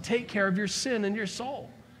wants to take care of your sin and your soul.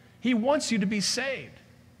 He wants you to be saved.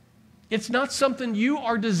 It's not something you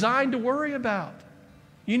are designed to worry about.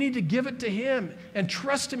 You need to give it to Him and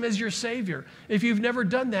trust Him as your Savior. If you've never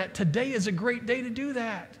done that, today is a great day to do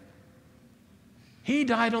that. He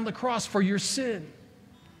died on the cross for your sin.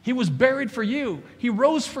 He was buried for you. He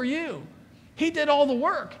rose for you. He did all the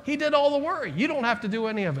work. He did all the worry. You don't have to do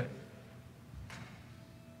any of it.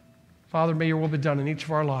 Father, may your will be done in each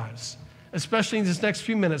of our lives. Especially in these next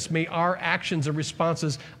few minutes, may our actions and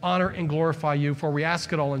responses honor and glorify you, for we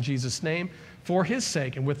ask it all in Jesus' name, for His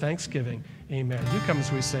sake, and with thanksgiving. Amen. You come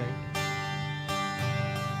as we sing.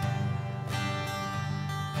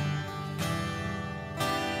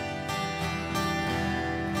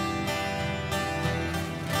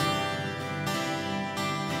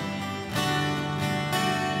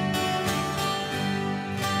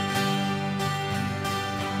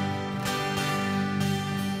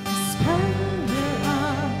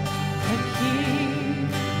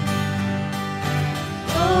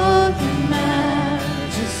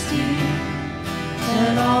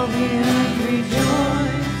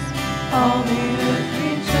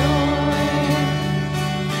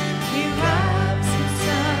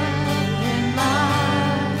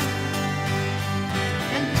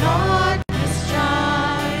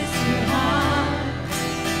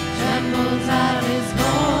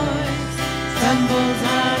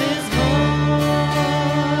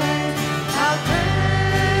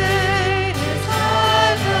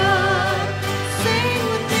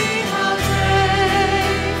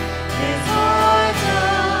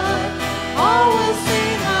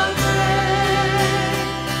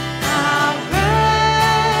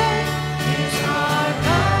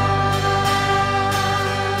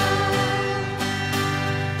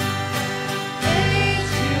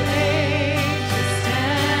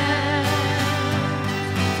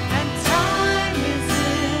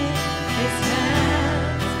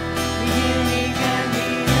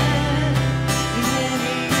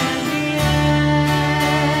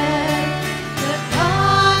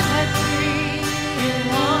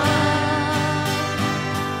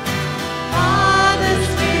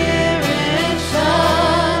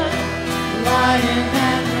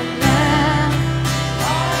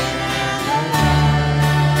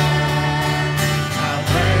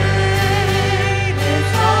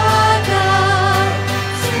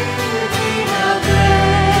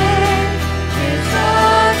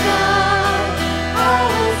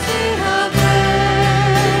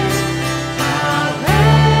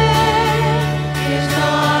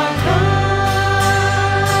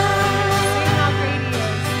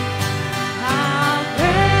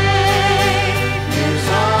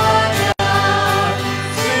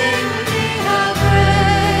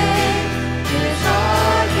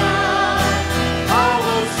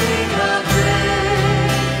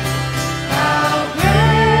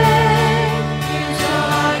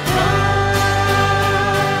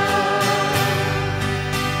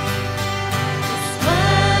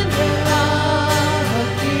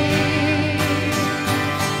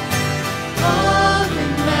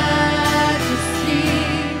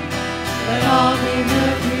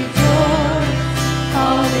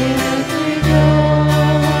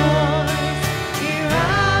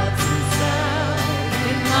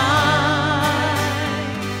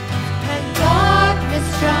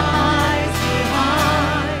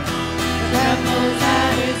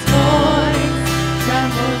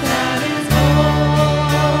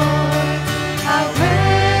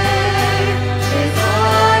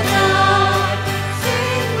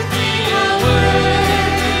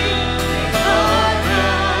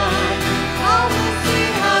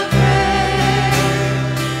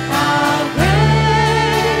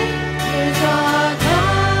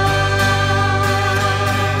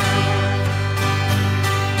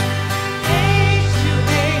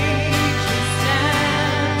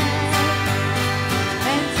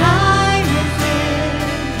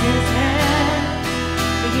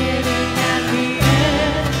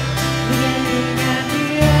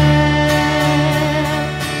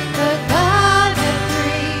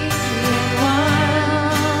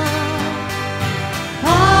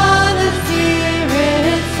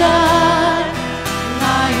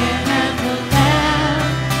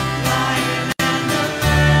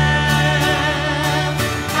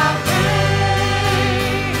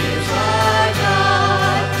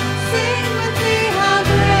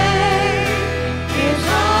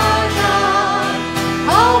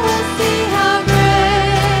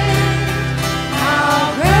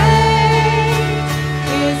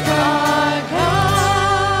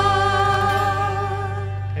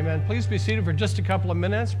 be seated for just a couple of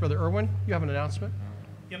minutes. Brother Irwin, you have an announcement?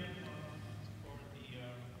 Yep. For the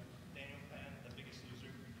Daniel Plan, The Biggest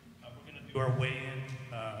Loser, we're going to do our weigh-in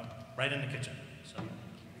right in the kitchen. So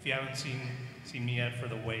if you haven't seen me yet for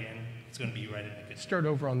the weigh-in, it's going to be right in the kitchen. Start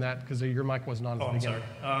over on that because your mic wasn't on at the beginning.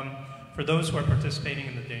 Sorry. For those who are participating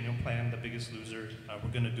in the Daniel Plan, The Biggest Loser,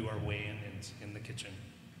 we're going to do our weigh-in in the kitchen.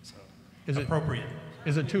 So Is it appropriate.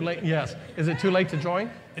 Is it too late? Yes. Is it too late to join?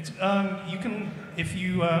 It's you can if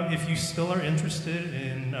you still are interested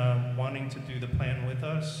in wanting to do the plan with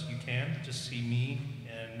us, you can just see me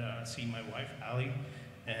and see my wife Allie,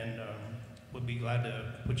 and we'll be glad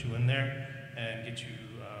to put you in there and get you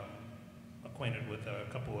acquainted with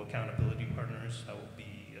a couple accountability partners that will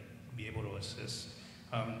be able to assist.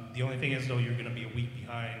 The only thing is though, you're going to be a week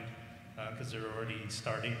behind because they've already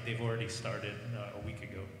started a week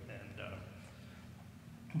ago.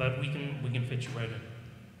 But we can fit you right in.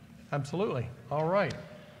 Absolutely. All right.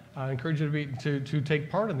 I encourage you to take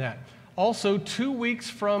part in that. Also, 2 weeks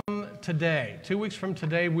from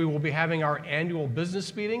today, we will be having our annual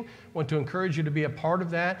business meeting. Want to encourage you to be a part of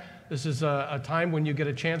that. This is a time when you get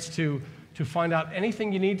a chance to find out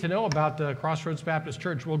anything you need to know about the Crossroads Baptist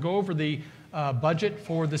Church. We'll go over the budget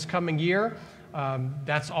for this coming year.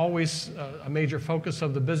 That's always a major focus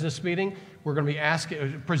of the business meeting. We're going to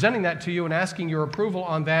be presenting that to you and asking your approval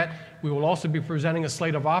on that. We will also be presenting a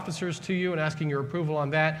slate of officers to you and asking your approval on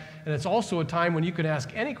that. And it's also a time when you can ask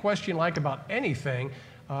any question you like about anything.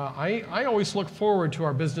 I always look forward to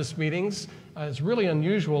our business meetings. It's really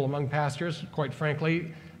unusual among pastors, quite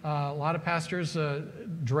frankly. A lot of pastors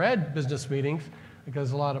dread business meetings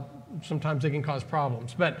because sometimes they can cause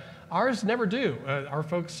problems. But ours never do. Our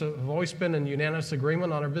folks have always been in unanimous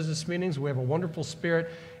agreement on our business meetings. We have a wonderful spirit,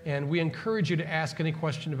 and we encourage you to ask any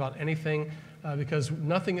question about anything because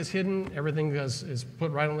nothing is hidden. Everything is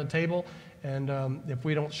put right on the table. And if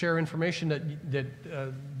we don't share information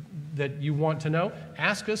that you want to know,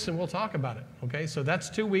 ask us and we'll talk about it. Okay, so that's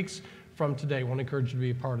 2 weeks from today. I want to encourage you to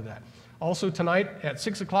be a part of that. Also tonight at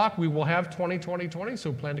 6 o'clock, we will have 20/20/20,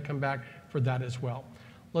 so plan to come back for that as well.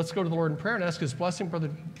 Let's go to the Lord in prayer and ask his blessing for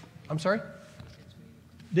I'm sorry?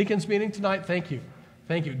 Deacons meeting tonight. Thank you.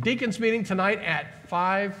 Thank you. Deacons meeting tonight at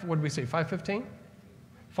 5:15?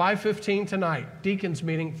 5:15 tonight. Deacons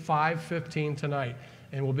meeting 5:15 tonight.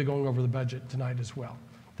 And we'll be going over the budget tonight as well.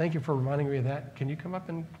 Thank you for reminding me of that. Can you come up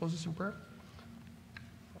and close us in prayer?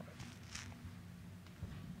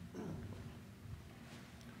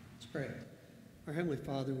 Let's pray. Our Heavenly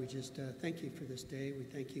Father, we just thank you for this day. We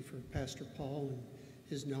thank you for Pastor Paul and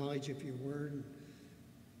his knowledge of your word.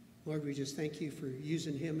 Lord, we just thank you for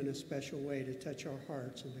using him in a special way to touch our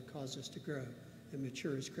hearts and to cause us to grow and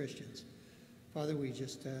mature as Christians. Father, we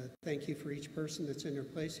just thank you for each person that's in their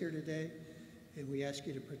place here today, and we ask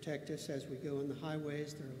you to protect us as we go on the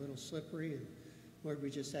highways. They're a little slippery, and Lord,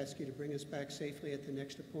 we just ask you to bring us back safely at the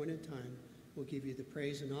next appointed time. We'll give you the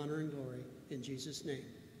praise and honor and glory in Jesus' name.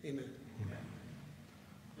 Amen.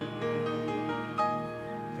 Amen.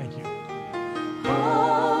 Thank you.